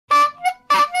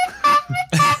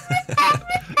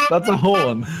That's a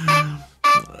horn.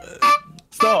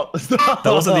 Stop. That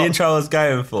wasn't the intro I was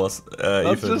going for.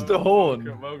 That's just a horn.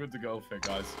 Welcome to Golfing,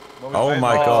 guys. Oh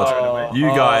my god. You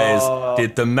guys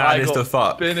did the maddest of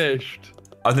fuck. Finished.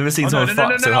 I've never seen someone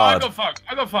fuck so hard.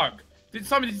 I got fucked.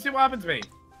 Simon, did you see what happened to me?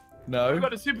 No. I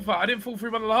got a super fuck. I didn't fall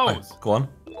through one of the holes. Go on.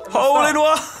 Hole in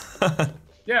one!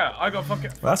 Yeah, I got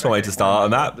fucking... That's one way to start a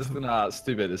map. Nah, it's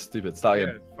stupid. It's stupid. Start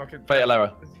again. Fucking... Fatal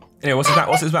error. Yeah, what's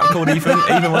this map called, Ethan?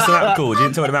 Ethan, what's the map called? You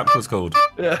didn't tell me the map was called.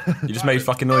 Yeah. You just made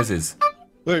fucking noises.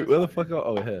 Wait, where the fuck are...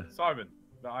 Oh, here. Simon.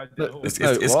 I did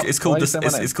It's called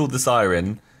the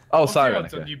SIREN. Oh, SIREN.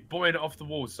 Okay. You buoyed it off the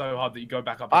wall so hard that you go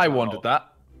back up. I wanted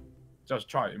that. Just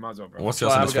try it. You might as well, bro. What's your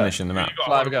finish in the map?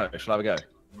 Shall I have a go? Shall I have a go?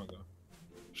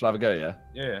 Shall I have a go, yeah?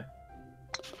 Yeah.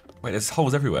 Wait, there's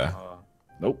holes everywhere.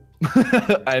 Nope.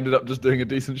 I ended up just doing a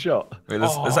decent shot. Wait,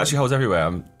 there's actually holes everywhere.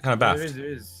 I'm kind of baffed. There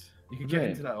is. You can get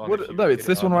into that one. No, it's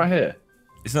this one right here.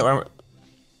 It's not where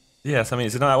Yes, I mean,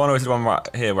 it's not that one or is it one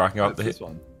right here where I can go up the... This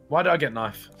one. Why did I get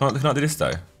knife? Can I do this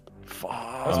though? That's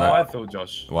what I thought,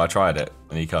 Josh. Well, I tried it,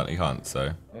 and you can't,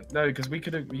 so... No, because we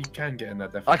can get in there,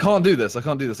 definitely. I can't do this, I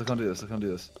can't do this.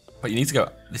 But you need to go...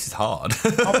 This is hard.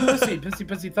 Oh,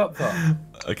 pussy, thump.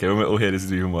 Okay, when we're all here, this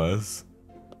is even worse.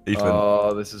 Ethan.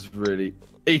 Oh, this is really...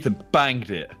 Ethan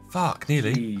banged it. Fuck,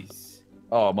 nearly. Jeez.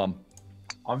 Oh, mum.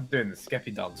 I'm doing the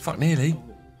skeppy dance. Fuck, nearly.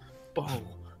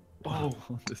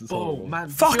 This is Bow, man.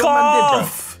 Fuck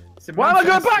off! Why am I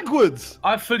going backwards?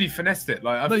 I fully finessed it.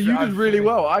 Like, no, you did really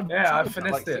well. I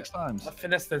finessed it. 6 times. I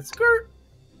finessed it. Skirt.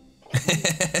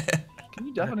 Can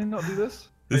you definitely not do this?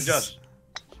 Hey, Josh.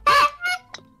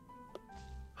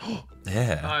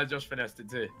 Yeah. Josh finessed it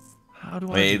too. How do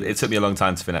I? Wait, it took me a long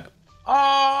time to finish.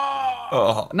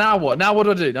 Oh! Now what? Now what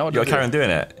do I do? Now what do I do? You gotta carry on doing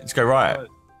it. Just go right.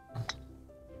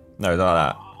 No, not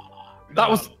like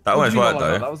that. That almost worked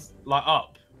though. That was like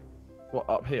up. What,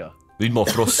 up here? We need more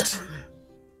thrust.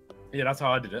 Yeah, that's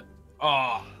how I did it.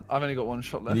 Oh, I've only got 1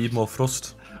 shot left. We need more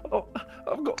thrust. Oh,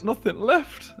 I've got nothing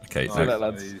left. Okay, Oh, so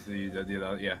lads.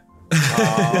 Yeah.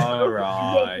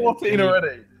 Alright. 14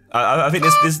 already. I think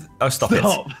this. Oh, stop it!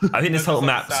 I think this whole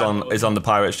map's is on the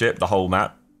pirate ship. The whole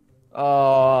map.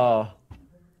 Oh.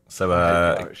 So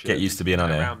get used to being on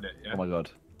here. Oh my god.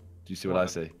 Do you see what I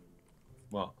see?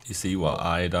 What? You see what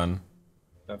I done?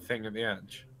 That thing at the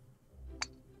edge.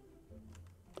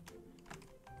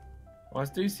 Well,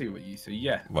 I do see what you see.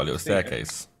 Yeah. What little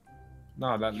staircase?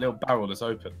 No, that little barrel that's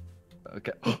open.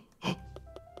 Okay.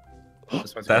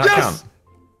 Yes!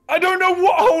 I don't know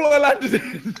what hole I landed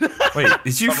in. Wait,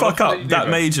 did you fuck up that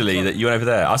majorly that you went over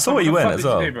there? I saw where you went as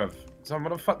well. So what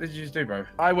the fuck did you just do, bro?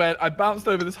 I bounced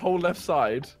over this whole left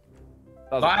side.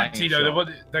 That was actually, no,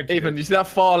 Even, you see that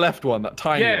far left one, that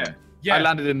tiny one? Yeah. I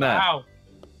landed in there. How,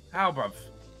 bruv?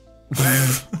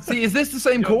 See, is this the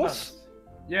same course?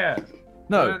 Yeah.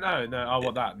 No. No. Oh,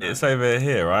 what that? No. It's over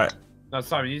here, right? No,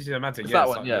 Simon, you see the magic. It's that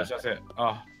one, yeah. That's it.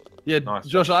 Oh. Yeah, nice.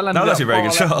 Josh, I landed. That was actually a very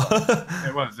good shot.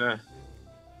 It was, yeah.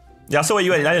 Yeah, I saw where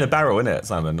you went. You landed in a barrel, innit,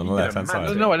 Simon, on the left-hand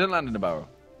side. No, I didn't land in a barrel.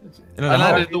 I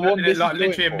landed the one. Like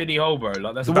literally a mini hole, bro.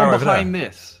 Like that's the one behind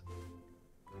this.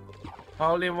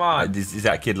 Hole in one. Is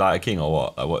that kid like a king or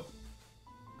what? What?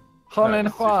 Hole in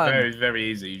one. Very, very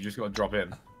easy. You just got to drop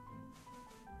in.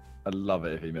 I love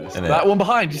it if he missed. That one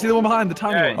behind. You see the one behind the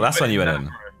tiny one? Oh, that's when you went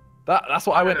in. That's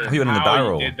what I went. You went in the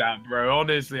barrel. You did that, bro.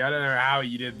 Honestly, I don't know how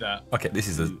you did that. Okay, this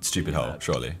is a stupid hole,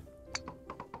 surely.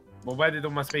 Well, where did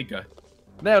all my speed go?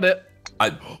 Nailed it.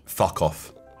 Fuck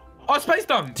off. Oh, space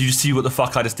done. Did you see what the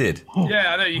fuck I just did?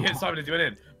 Yeah, I know. You hit Simon as you went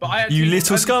in. But I actually, you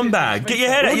little scumbag. Get your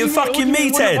head out, you fucking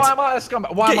meathead. Why am I a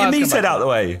scumbag? Get your meathead out of the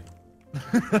way.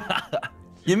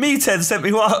 Your meathead sent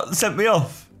me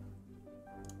off.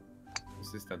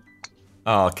 What's this then?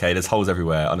 Oh, okay, there's holes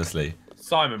everywhere, honestly.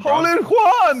 Simon, bro. Hole in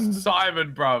one!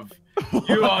 Simon, bruv.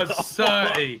 You are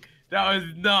 30. That was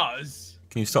nuts.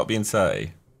 Can you stop being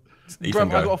 30? Bro, I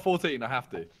got a 14, I have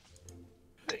to.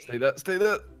 Stay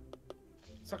there.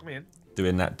 Suck me in.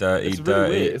 Doing that dirty.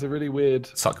 It's a really weird.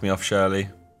 Suck me off, Shirley.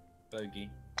 Bogey.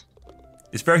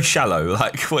 It's very shallow,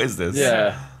 like, what is this?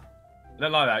 Yeah. I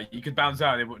don't like that. You could bounce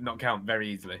out and it would not count very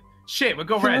easily. Shit, we've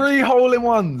got red. 3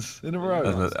 hole-in-ones in a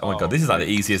row. Oh my god, this is like the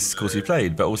easiest course we've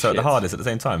played, but also the hardest at the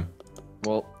same time.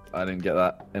 Well, I didn't get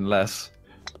that, unless...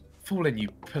 Fall in, you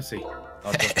pussy.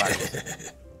 I'll just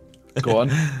backwards. Go on.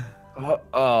 I won't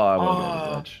be able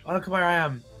to dodge. Oh, look at where I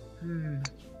am.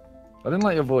 I didn't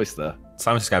like your voice there.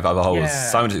 Simon's just going for other holes.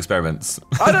 Yeah. Simon just experiments.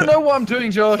 I don't know what I'm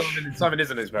doing, Josh. Simon is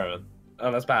an experiment.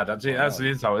 Oh, that's bad. That's the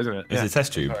insult, isn't it? It's a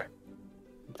test tube. Sorry.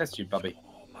 Test tube, Bubby.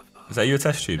 Is that you a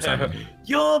test tube, Simon?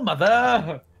 Your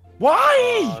mother!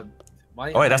 Why?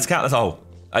 Oh, wait, that's count as a hole.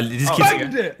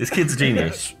 This kid's a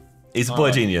genius. He's a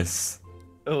boy genius.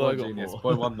 Oh, I got genius. more.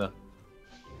 Boy wonder.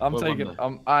 I'm Boy taking.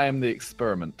 wonder. I am the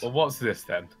experiment. Well, what's this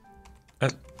then?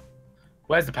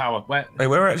 Where's the power? Wait,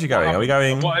 where are we actually going? Are we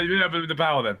going? What are you doing with the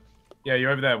power then? Yeah,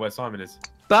 you're over there where Simon is.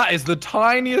 That is the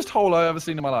tiniest hole I've ever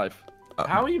seen in my life.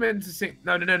 How are you meant to see?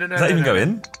 No. Does that even go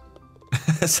in?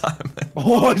 Simon.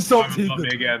 Oh, I stopped Simon got me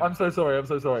again. I'm so sorry. I'm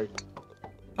so sorry. Oh,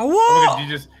 Oh my what?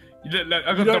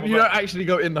 God, You don't actually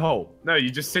go in the hole. No, you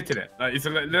just sit in it. Like, it's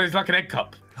like an egg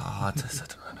cup. Oh,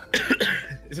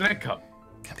 It's an egg cup.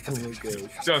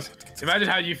 Josh, imagine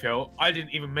how you feel. I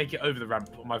didn't even make it over the ramp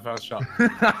on my first shot.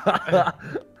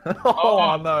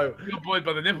 Oh, no. You got buoyed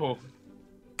by the nipple.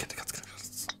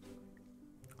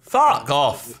 Fuck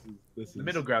off. The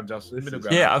middle ground, Josh. The middle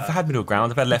ground. Yeah, I've had middle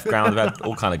ground. I've had left ground. I've had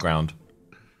all kind of ground.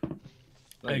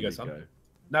 There you go, son.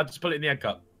 Now just put it in the egg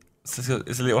cup. It's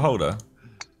a little holder.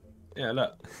 Yeah,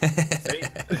 look. See?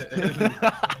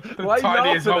 Why are you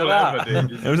Tiniest laughing hole at ever, that?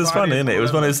 dude. It was just funny, Tiniest isn't it? It hole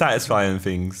was one of ever. those satisfying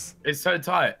things. It's so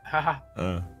tight.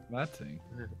 Haha. Mad thing.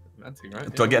 That's it,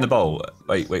 right? Do I get in the bowl?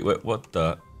 Wait, what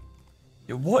the?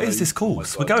 Yeah, what is this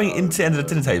course? We're going into the end of the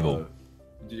dinner table.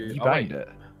 You Oh, banged wait. it.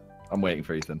 I'm waiting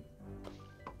for Ethan.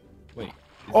 Wait.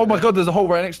 Oh my God, there's a hole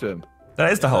right next to him.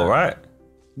 That is the hole, right?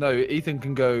 No, Ethan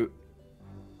can go.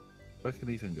 Where can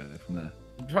Ethan go from there?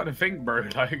 I'm trying to think, bro.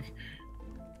 Like,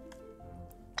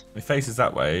 My face is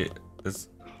that way. There's,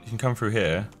 you can come through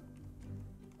here.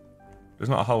 There's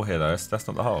not a hole here though. That's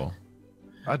not the hole.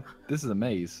 This is a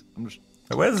maze. I'm just.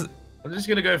 Wait, where's? I'm just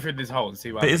gonna go through this hole and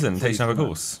see what. It isn't. Takes another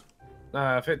course. No,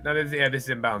 yeah, this is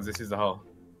inbounds. This is the hole.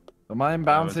 Am I in I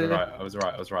bounds was here? right. I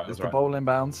was right. Is the bowl in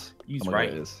bounds? He's Oh my God, right.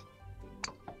 it is.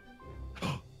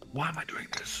 Why am I doing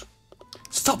this?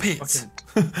 Stop it!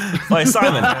 Wait,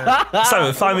 Simon.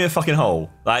 Simon, find me a fucking hole.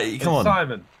 Like, come on.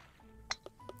 Simon.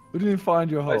 We didn't even find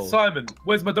your Hey, hole. Simon,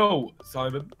 where's my doll?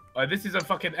 Simon. This is a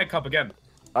fucking egg cup again.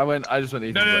 I just went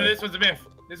Ethan's No, way. this one's a myth.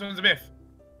 This one's a myth.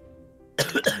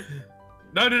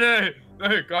 No,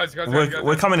 guys.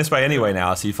 We're coming this way anyway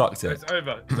now, so you fucked it. It's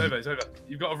over.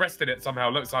 You've got to rest in it somehow.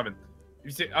 Look, Simon.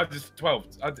 You see, I just 12.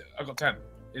 I got 10.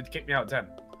 It kicked me out 10.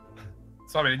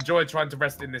 Simon, enjoy trying to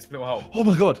rest in this little hole. Oh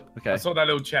my God. Okay. I saw that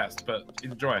little chest, but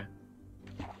enjoy.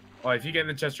 Oh, if you get in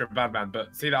the chest, you're a bad man.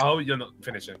 But see that hole, you're not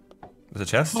finishing. There's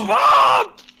a chest?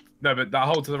 No, but that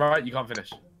hole to the right, you can't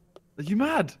finish. Are you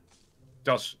mad?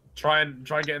 Josh, try and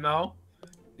get in that hole.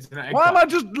 It's in that egg Why am cup. I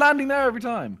just landing there every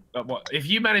time? What? If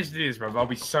you manage to do this, bro, I'll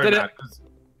be so Did it? mad.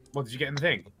 What, did you get in the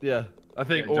thing? Yeah. I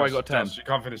think. Yeah, I Josh, got 10. Josh, you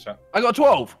can't finish that. I got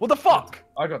 12. What the fuck?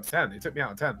 I got 10. It took me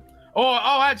out of 10. Oh,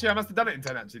 actually, I must have done it in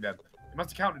 10, actually, then. It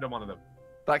must have counted on one of them.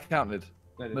 That counted.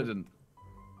 No, it No, it didn't. didn't.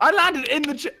 I landed in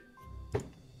the.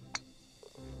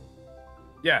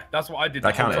 Yeah, that's what I did.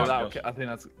 That the whole counted. time, Okay, Josh. I think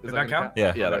that's. Did that count?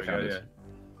 Yeah. Yeah, There that we go, counted. yeah.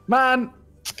 Man.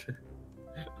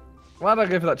 Why did I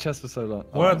go for that chest for so long?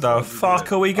 Where the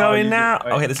fuck are we going you now?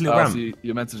 did- Okay, this little Oh, ramp. so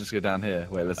you're meant to just go down here.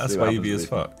 Wait, let's That's see what wavy happens as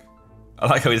to me. fuck. I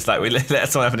like how we just like, we let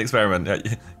someone have an experiment.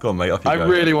 Yeah, go on, mate, off you I go.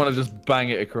 really want to just bang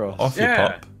it across. Off you Yeah.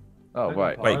 pop. Oh,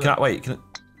 right. Wait, can I?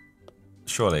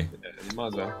 Surely. Yeah, you might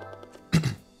as well.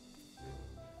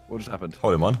 What just happened?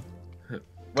 Hold him on.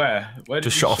 Where did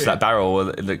Just you shot off shoot? that barrel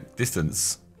in the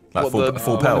distance. Like What, full, the-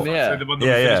 full one pelt. in the Yeah, air? So the one that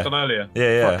Yeah, we yeah. finished on earlier.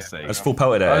 yeah. Fuck's sake. I was full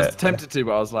pelted I at was it. tempted to,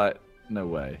 but I was like, no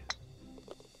way.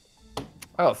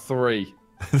 I got 3.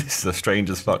 This is a strange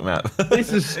as fuck map.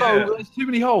 This is so. Yeah. There's too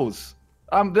many holes.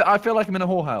 I feel like I'm in a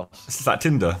whorehouse. This is like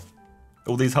Tinder.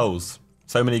 All these holes.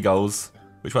 So many goals.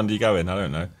 Which one do you go in? I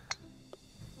don't know.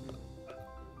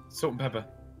 Salt and pepper.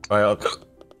 Right,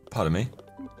 pardon me.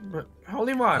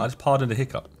 Holy I one. just pardoned a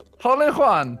hiccup. Hole in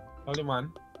one. Holy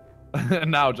one.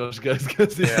 Now Josh goes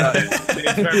because Yeah, the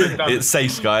experiment's done. It's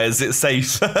safe, guys. It's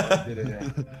safe. Did it,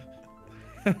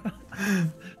 yeah.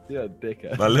 yeah,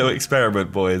 dickhead. My little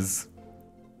experiment, boys.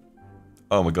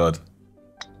 Oh my god.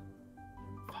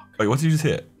 Wait, what did you just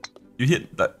hit? You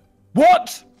hit that.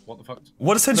 What? What the fuck?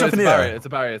 What does send No, you up it's in a the barrier. air? It's a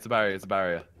barrier. It's a barrier. It's a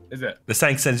barrier. Is it? The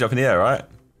saying sends you up in the air, right?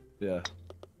 Yeah.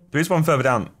 There is one further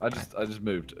down. I just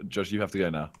moved. Josh, you have to go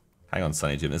now. Hang on,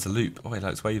 Sonny Jim. There's a loop. Oh wait, it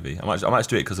looks wavy. I might just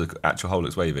do it because the actual hole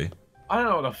looks wavy. I don't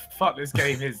know what the fuck this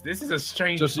game is. This is a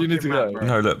strange. Josh, you need fucking to map, go. bro.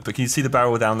 No, look. But can you see the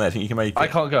barrel down there? Think you can make it? I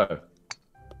can't go.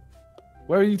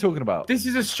 Where are you talking about? This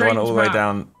is a The strange one all the way map.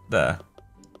 down there.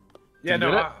 Yeah, Did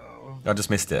you no. get it? I just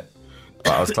missed it.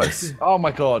 But I was close. Oh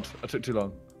my god, I took too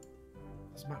long.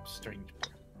 This map's strange.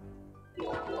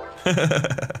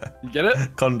 You get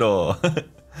it? Condor.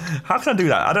 How can I do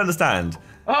that? I don't understand.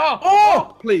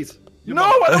 Oh, please. No,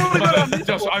 I don't want to go down this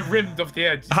Josh, one. I rimmed off the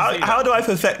edge. Did you see How that? do I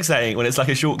perfect saying when it's like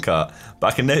a shortcut? But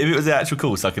I can if it was the actual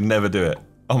course, I can never do it.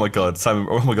 Oh my god, Simon!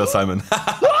 Oh my god, Simon!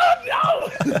 Oh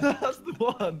no! That's the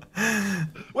one.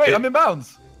 Wait, I'm in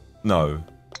bounds. No.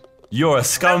 You're a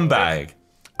scumbag.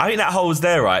 I think that hole's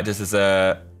there, right? Just as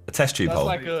a test tube hole.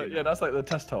 Like that's like the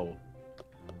test hole.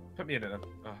 Put me in it then.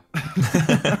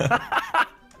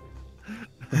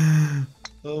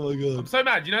 Oh my god. I'm so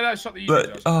mad. You know that shot that you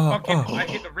did, Josh? I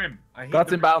hit the rim.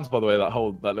 That's in bounds, by the way. That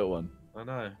little one. I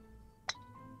know.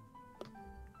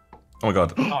 Oh my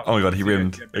god. Oh my god, he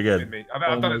rimmed again.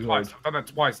 I've done it twice. I've done that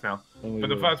twice now. But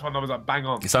the first one I was like bang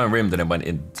on. Someone rimmed and then went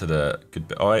into the good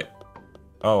bit. Alright.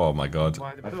 Oh my god.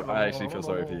 I actually feel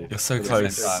sorry for you. You're so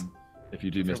close. If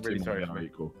you do miss really two, sorry are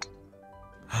equal.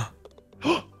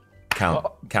 Count.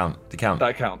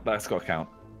 That count. That's got to count.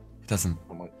 It doesn't.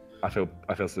 I feel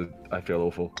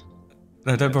awful.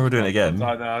 No, don't bother doing it again.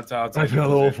 I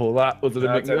feel awful. That was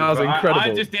incredible.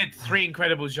 I just did 3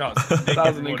 incredible shots. That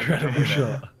was an incredible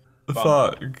shot.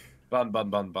 Fuck.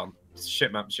 Bun.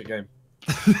 Shit map, shit game.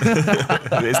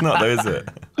 It's not though, is it?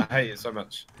 I hate it so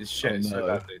much. This shit is so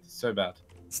bad, dude. It's so bad.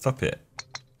 Stop it.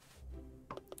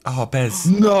 Oh, Bez.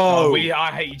 No.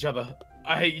 I hate each other.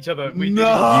 I hate each other. We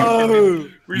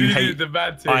hate the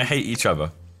bad team. I hate each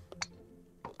other.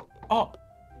 Oh.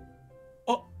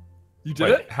 You did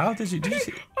it? How did you? Did you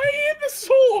see? I hit the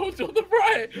sword on the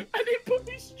right, and it put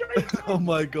me straight. Oh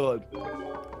my god.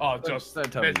 Oh, Josh,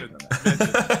 don't tell me.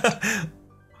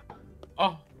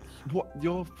 Oh. What?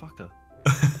 You're a fucker.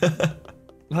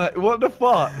 Like, what the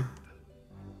fuck?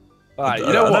 Alright,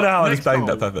 you know what? I don't know how I just Next banged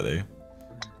that hole. perfectly.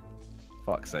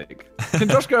 Fuck's sake. Can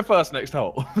Josh go first next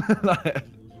hole? Like,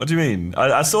 What do you mean?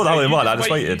 I saw the hole in one. I just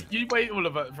waited. You wait all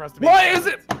of it for us to. why is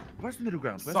it? Where's the middle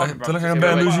ground? Feel like I'm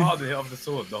bamboozling. Hard to hit off the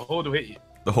sword. The horde will hit you.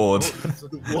 The horde.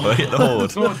 Well, hit the horde.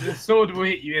 The sword will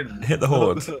hit you in. Hit the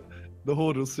horde. The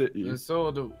horde will sit you. The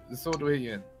sword will hit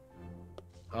you in.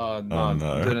 Oh no. Oh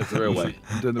no. I'm doing it the real way.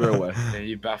 I'm doing the real way. Yeah,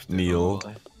 you baffed it. Kneel.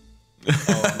 Oh,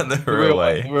 The real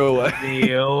way. The real way.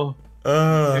 Kneel.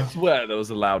 I swear there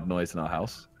was a loud noise in our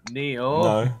house. Kneel.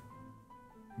 No.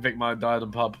 Vic might have died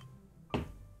on pub.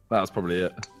 That was probably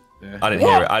it. Yeah. I didn't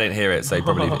hear it. I didn't hear it. So he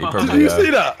probably Did you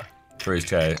see that? threw his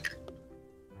chair.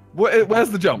 Where's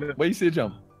the jump? Where you see a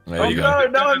jump? There you go. No,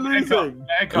 now I'm losing.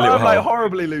 Egg A little I'm like hole.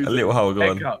 horribly A losing. little hole. Go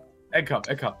on. Egg cup.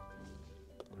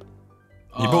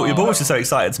 Your ball's just so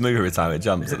excited to move every time it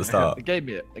jumps at the start. It gave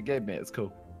me it. It's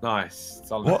cool. Nice.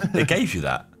 What? It gave you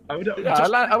that? I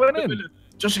went in.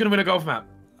 Josh is gonna win a golf map.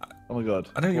 Oh my god.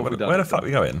 I don't know. What have we done? Where the fuck are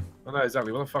we going? I know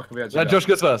exactly. What the fuck have we actually No, done? Josh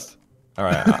goes first. All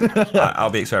right. I'll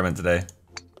be experiment today.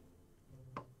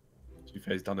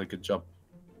 He's done a good job.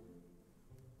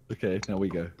 Okay, now we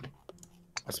go.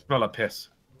 I smell like piss.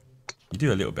 You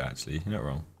do a little bit actually. You're not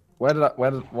wrong.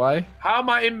 Why? How am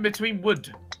I in between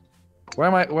wood? What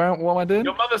am I doing?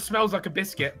 Your mother smells like a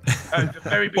biscuit. A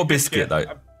very big What biscuit though?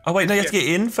 Oh wait, no, you have to get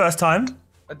in first time.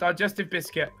 A digestive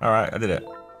biscuit. All right, I did it.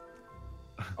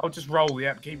 I'll just roll.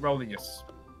 Yeah, keep rolling, you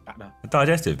spatter. A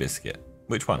digestive biscuit.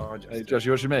 Which one? Hey, Josh,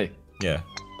 you watching me? Yeah.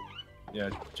 Yeah,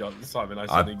 John, Simon, I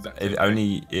said exactly. If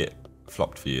only it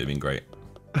flopped for you, it'd been great.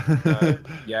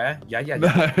 Yeah. No,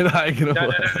 that ain't gonna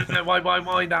work. No.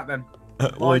 Why that then?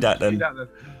 Why that then?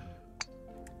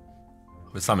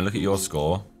 But Simon, look at your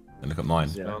score and look at mine.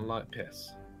 Yeah. Smell like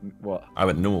piss. What? I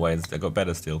went normal way and I got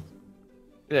better still.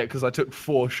 Yeah, because I took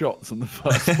 4 shots on the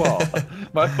first spot.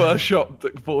 My first shot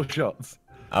took 4 shots.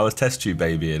 I was test tube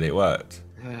baby and it worked.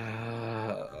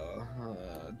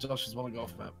 Josh has won a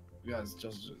golf map. Guys,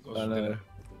 Josh I know.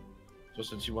 Josh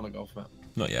said she won a golf map.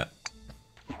 Not yet.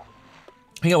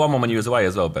 I got one more when you was away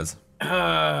as well, Bez.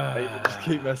 Hey, just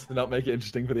keep messing up, make it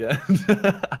interesting for the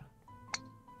end.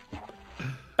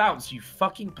 Bounce, you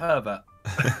fucking pervert.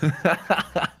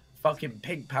 Fucking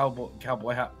pink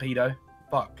cowboy hat pedo.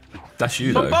 Fuck. That's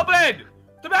you Stop though. bobbing!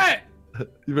 The bet!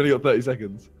 You've only got 30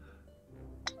 seconds.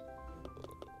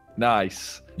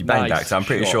 Nice. You banged nice that, so I'm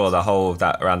pretty shot. sure the hole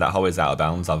that around that hole is out of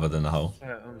bounds, other than the hole.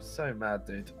 I'm so mad,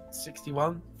 dude.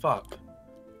 61? Fuck.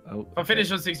 Oh, If I finish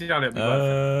on 69, it'll be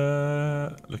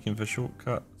worth it. Looking for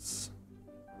shortcuts.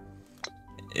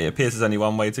 It appears there's only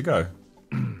one way to go,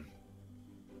 and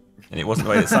it wasn't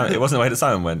the way that Simon, it wasn't the way that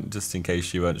Simon went. Just in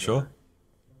case you weren't sure.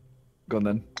 Go on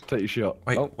then. Take your shot.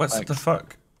 Wait, what's thanks. the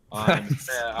fuck? Thanks.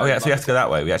 Oh yeah, so we have to go that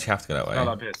way. We actually have to go that I smell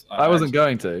way. like piss. I wasn't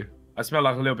going to. I smell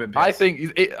like a little bit of piss.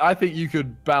 I think you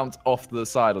could bounce off the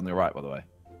side on the right, by the way.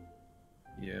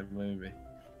 Yeah, maybe.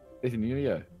 Ethan, you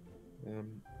gonna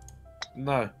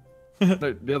No. go?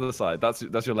 No, the other side. That's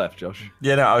your left, Josh.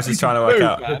 Yeah, no, I was just trying to work Move,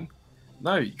 out. man.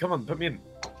 No, come on, put me in.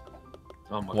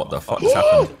 Oh my What God. the fuck just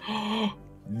happened?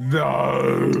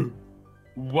 No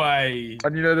way.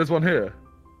 And you know there's one here.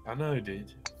 I know,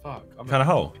 dude. Fuck. What kind of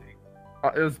hole?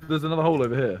 There's another hole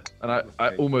over here, and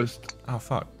I almost Oh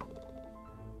fuck.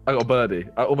 I got a birdie.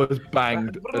 I almost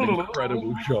banged an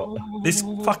incredible shot. This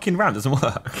fucking ramp doesn't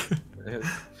work.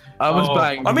 I almost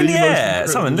banged. I'm in the most air.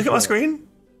 Simon, look at my incredible screen.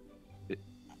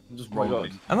 I'm just Oh my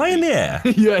rolling. God. Am I in the air?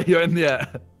 shot. Yeah, you're in the air.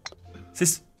 Is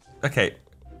this okay?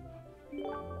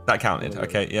 That counted.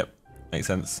 Okay, yep, makes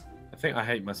sense. I think I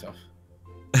hate myself.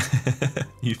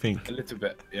 You think? A little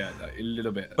bit. Yeah, like, a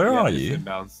little bit. Where are this you? Is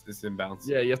inbounds. This is inbounds.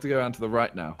 Yeah, you have to go around to the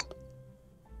right now.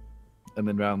 And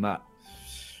then round that.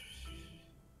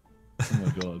 Oh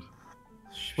my God.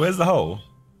 Where's the hole?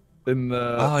 In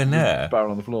the Oh, in there.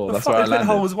 barrel on the floor. The That's fuck where I is that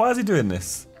landed. hole? Why is he doing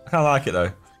this? I kind of like it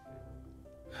though.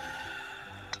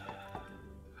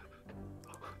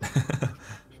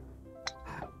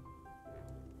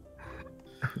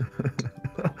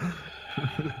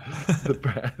 The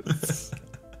breaths.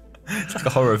 It's like a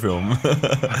horror film.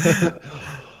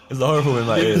 It's a horror film in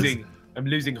my ears. I'm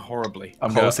losing horribly.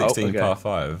 I'm Hole going- 16, okay. par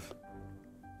 5.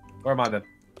 Where am I then?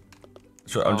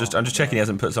 Sure, I'm just checking he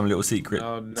hasn't put some little secret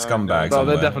Oh, no, scumbag No,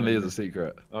 somewhere. there definitely is a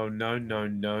secret. Oh no no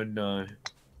no no.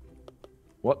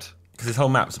 What? Because this whole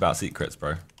map's about secrets,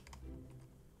 bro.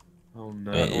 Oh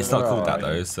no. It's not called that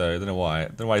Right. though, so I don't know why.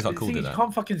 He's not The called thing it is, that. you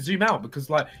can't fucking zoom out because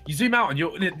like you zoom out and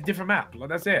you're in a different map. Like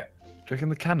that's it. Do you reckon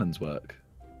the cannons work?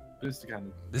 Booster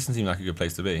cannon. This doesn't seem like a good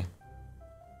place to be.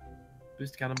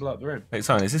 Booster cannon blow up the room. Wait,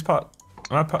 Simon, is this part?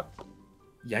 Am I part?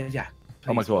 Yeah yeah.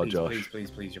 Oh my God, please, Josh.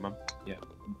 Please, your mum. Yeah.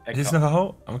 Is this another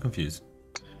hole? I'm confused.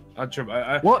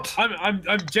 What? I'm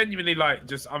genuinely like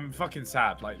I'm fucking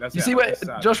sad. Like that's You it. see I'm where just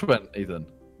sad. Josh went, Ethan?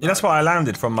 Yeah, that's why I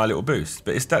landed from my little boost.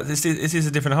 But this is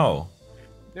a different hole.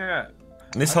 Yeah.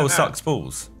 And this I don't hole know. sucks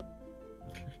balls.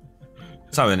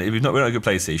 Simon, we're not in a good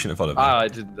place here. You shouldn't have followed me.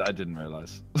 I didn't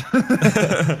realise.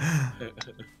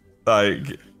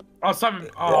 Like, Oh Simon.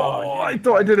 Oh, Oh, I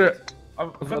thought I did it. I I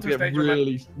was got about to to a get stage where I'm like,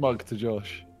 really smug to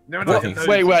Josh. no, I no, think no, so.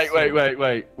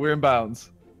 Wait. We're in bounds.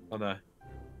 Oh no.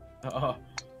 Oh,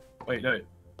 wait, no.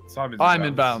 Simon's I'm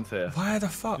in bounds here. why the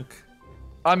fuck?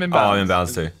 I'm in Oh, bounds. I'm in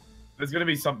bounds too. There's gonna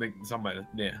be something somewhere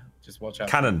near. Just watch out.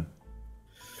 Cannon.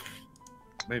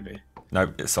 Maybe.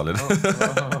 No, it's solid.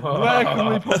 Where can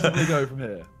we possibly go from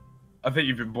here? I think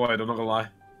you've been buoyed. I'm not gonna lie.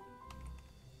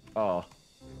 Oh.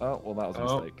 Oh, well, that was a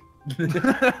Oh. mistake.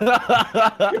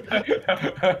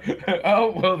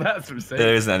 Oh well, that's a mistake.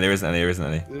 There isn't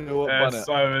any. You know what, bun it.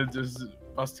 Simon just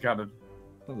bust a cannon.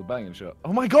 That was a banging shot.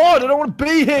 Oh my God, I don't want to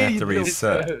be here. I have you to little-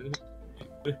 reset.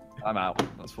 I'm out.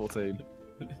 That's 14.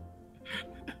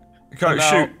 Go,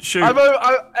 Now, shoot. I've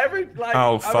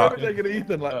fuck. overtaken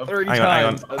Ethan like 3 Hang on.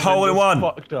 times. and Hole then in just one.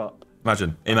 Fucked up.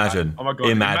 Imagine. Oh my god.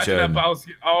 Imagine that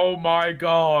basket. Oh my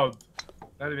god.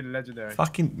 That would have been legendary.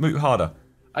 Fucking move harder.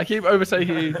 I keep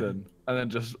overtaking Ethan and then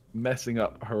just messing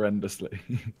up horrendously.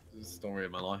 This is the story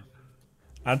of my life.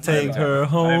 I take her I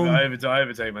home.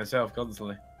 overtake myself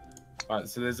constantly. Right,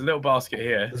 so there's a little basket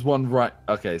here. There's one right.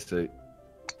 Okay, so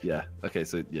yeah. Okay,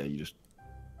 so yeah, you just.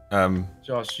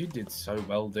 Josh, you did so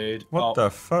well, dude. What the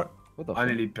fuck? What the? I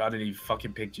fuck? nearly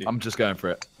fucking picked you. I'm just going for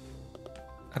it.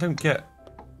 I don't get.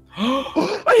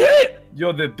 I hit it.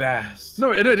 You're the best.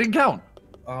 No, it didn't count.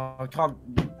 I can't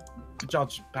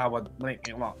judge power. Make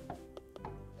it up.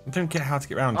 I don't get how to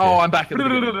get around here. Oh, I'm back at the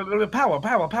beginning. Power.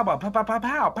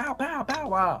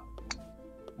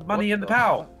 Money in the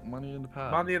power. Money in the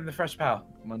power. Money in the fresh power.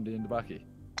 Money in the backy.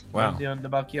 Wow. Money on the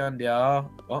bucky on the.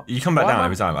 What? You come back Why down am I-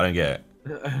 every time. I don't get it.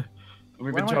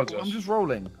 We've Why been am I- told, I'm Josh. just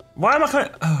rolling. Why am I coming?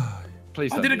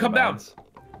 Please. I don't didn't be come in down. bounds.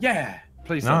 Yeah.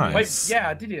 Please. Nice. Wait. Yeah,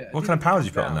 I did it. What kind of power did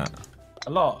you put on that? A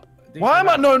lot. Why am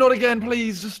I? No, not again.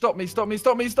 Please, just stop me. Stop me.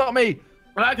 Stop me. Stop me.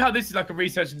 I like how this is like a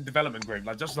research and development group.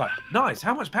 Like, just like, nice.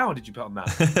 How much power did you put on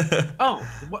that? Oh,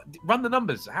 what, run the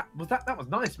numbers. Was that was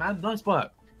nice, man. Nice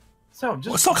work. So I'm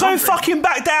just. Stop coming wondering- fucking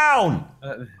back down!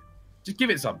 Just give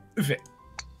it some. Oof it.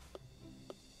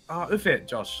 Oof it,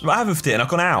 Josh. I haven't it and I've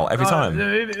gone out every time.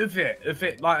 Oof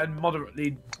it, like a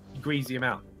moderately greasy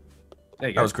amount. There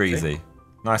you go. That was greasy.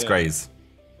 Nice Yeah. graze.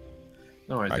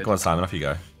 No worries. Right, dude. go on, Simon. Off you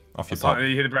go. Off you Simon, pop.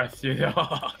 you hear the breath.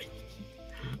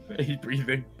 He's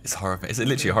breathing. It's horrible. It's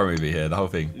literally a horror movie here. The whole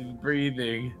thing. He's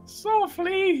breathing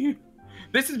softly.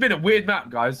 This has been a weird map,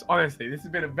 guys. Honestly, this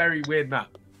has been a very weird map.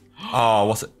 Oh,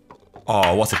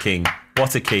 what a king!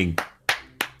 What a king!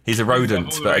 He's a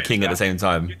rodent, but a king at the same You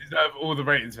time. deserve all the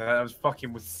ratings for that. That was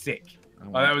fucking sick. I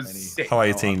don't Oh, that want was any- sick. How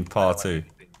 18 par 2.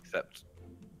 Except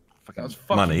That was fucking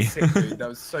fucking Money. sick, dude. That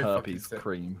was so fucking herpes sick.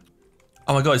 cream.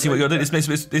 Oh my god! See what you're doing?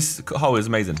 This hole is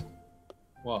amazing.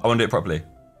 What? I want to do it properly.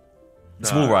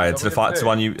 It's No, wall ride is to that the what fight it's to the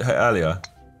one you hit earlier.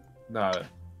 No.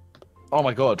 Oh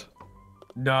my god.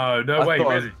 No I way, thought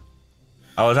I- really.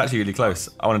 I was actually really close.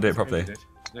 I want to do it properly.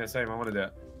 Yeah, same. I want to do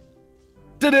it.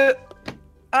 Did it!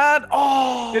 And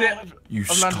oh! Did it? You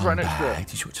I've landed right next to it. scumbag.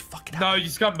 Did you watch fucking No, hell? you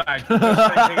scumbag.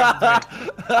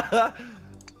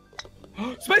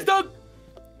 Space dog!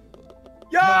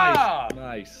 Yeah!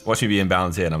 Nice. Watch me be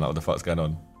inbounds here and I'm like, what the fuck's going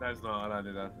on? No, it's not. I don't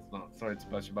do that. It's not. Sorry to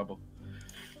burst your bubble.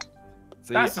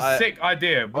 See, That's a sick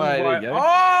idea. Right, there you go.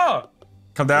 Oh!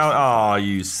 Come down. Oh,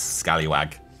 you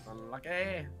scallywag.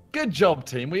 Unlucky. Good job,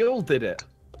 team. We all did it.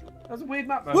 That was a weird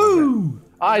map, man. Woo!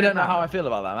 I don't know how I feel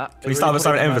about that, Matt. Can we start with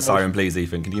Siren and for Siren, please,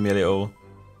 Ethan? Can you give me a little...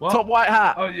 What? Top white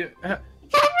hat. Oh, you. That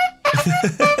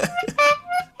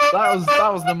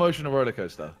was an emotional roller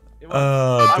coaster.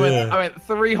 Oh, dear. I went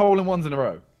 3 hole-in-ones in a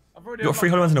row. You got 3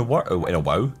 hole ones in a woe? In a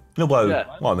woe? In a woe? Yeah.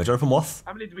 What, am I Jonathan Moth?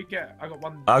 How many did we get? I got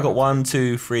 1. I got 1,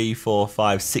 2, 3, 4,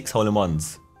 5, 6 hole in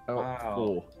ones. I got Wow.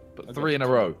 4, I but got 3 in a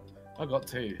row. I got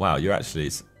 2. Wow, you're actually...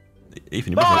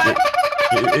 Ethan, you're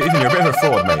a bit of a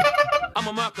fraud, mate. I'm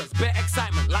a Mercus, bare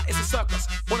excitement, like it's a circus.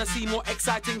 Wanna see more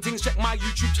exciting things? Check my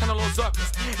YouTube channel on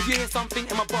Zerkaa. If you hear something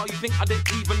in my bar you think I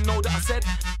didn't even know that I said,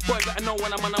 boy, better know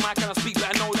when I'm on the mic and I speak,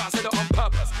 better know that I said it on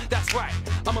purpose. That's right,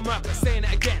 I'm a Mercus, saying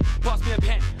it again. Pass me a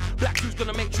pen. Black tunes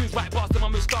gonna make tunes right past them. My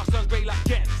moustache turns grey like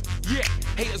Ken. Yeah,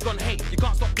 haters gonna hate. You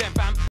can't stop